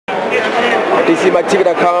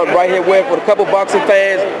PCMikeTV.com, right here with a couple boxing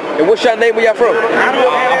fans. And what's your name? Where y'all from?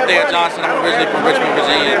 I'm Thad Johnson. I'm originally from Richmond,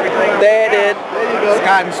 Virginia. Thad and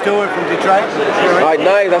Scott and Stewart from Detroit. All right,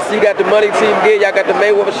 nice. I see you got the money team gear. Y'all got the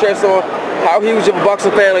Mayweather shirts on. How huge of a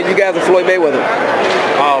boxing fan are you guys of Floyd Mayweather?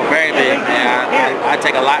 Oh, very big, man. I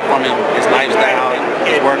take a lot from him. His lifestyle,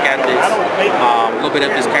 his work ethics, a little bit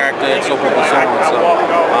of his character, and so forth and so on. So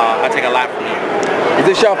I take a lot from him. Is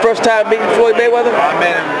this your first time meeting Floyd Mayweather? I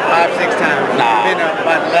met him 5, 6 times. Nah. I've been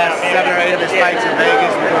about the last 7 or 8 of his fights in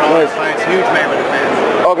Vegas. All his fights, huge Mayweather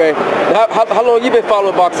fans. Okay. How long you been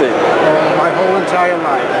following boxing? My whole entire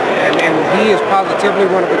life. And he is positively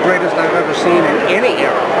one of the greatest I've ever seen in any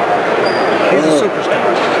era. He's a superstar.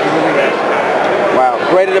 He really is. Wow.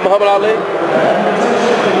 Greater than Muhammad Ali?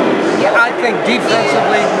 Yeah, I think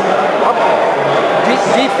defensively,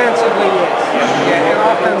 yes. Yeah, and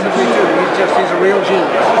offensively too. He's a real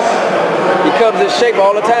genius. He comes in shape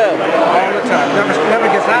all the time. All the time. Never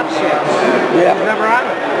gets out of shape. Yeah. He's never out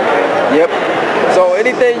of it. Yep. So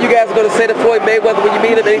anything you guys are going to say to Floyd Mayweather when you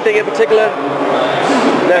meet him? Anything in particular?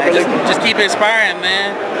 Just keep inspiring,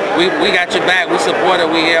 man. We got your back. We support it.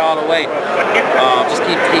 We here all the way. Just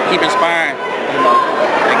keep inspiring. You know,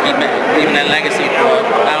 and keep leaving that legacy for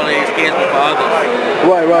not only his kids but for others.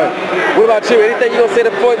 Right. What about you? Anything you gonna say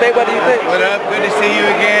to Floyd Mayweather? You think? What up? Good to see you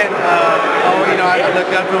again. You know, I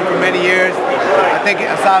looked up to him for many years. I think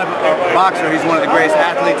aside of a boxer, he's one of the greatest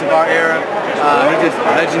athletes of our era. He's just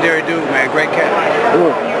a legendary dude, man. Great cat.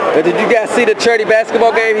 And did you guys see the charity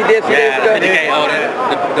basketball game he did a few days ago?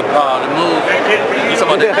 The move. You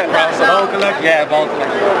talking about the cross? The ball collection? Yeah, ball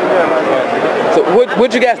collection. So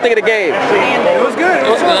what'd you guys think of the game? It was good. It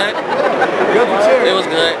was good. It was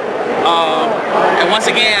good. And once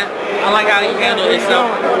again, I like how he handled himself,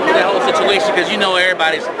 that whole situation, because you know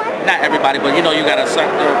everybody's, not everybody, but you know you got a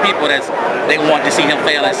certain people they want to see him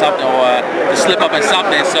fail at something or to slip up in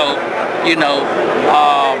something. So, you know,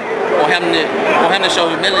 for him to show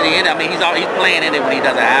humility in it, I mean, he's playing in it when he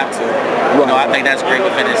doesn't have to. You know, I think that's great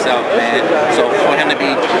within itself, man. So for him to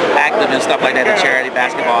be active and stuff like that, the charity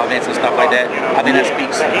basketball events and stuff like that, I think that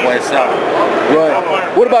speaks for itself. Right.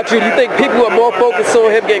 What about you? Do you think people are more focused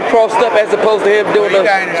on him getting crossed up as opposed to him doing You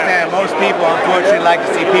gotta understand, most people unfortunately like to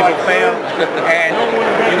see people fail, and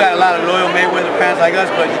you got a lot of loyal Mayweather fans like us,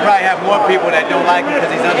 but you probably have more people that don't like him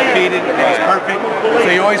because he's undefeated and he's perfect.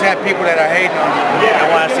 So you always have people that are hating on him and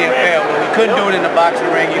want to see him fail. But we couldn't do it in the boxing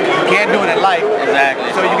ring. You can't do it in life. Exactly.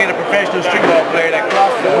 So you get a professional street ball player that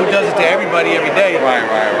crosses him, who does it to everybody every day. Right.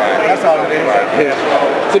 That's all it is. Yeah.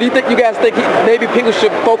 So do you guys think maybe people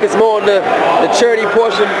should focus more on the charity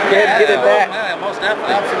portion and get it back? Yeah, most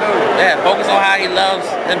definitely. Absolutely. Yeah, focus on how he loves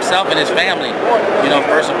himself and his family, you know,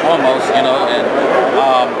 first and foremost, you know, and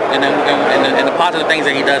the positive things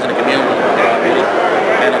that he does in the community, you know what I mean?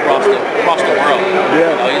 And across the world.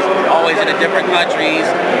 Yeah. You know, he's always in the different countries,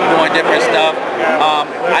 doing different stuff.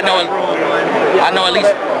 I know at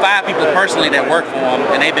least 5 people personally that work for him,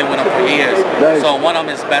 and they've been with him for years. Nice. So one of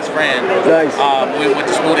them is his best friend. Nice. We went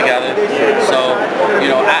to school together. So, you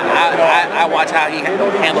know, I watch how he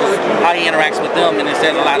handles, how he interacts with them, and it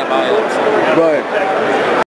says a lot about him. So. Right.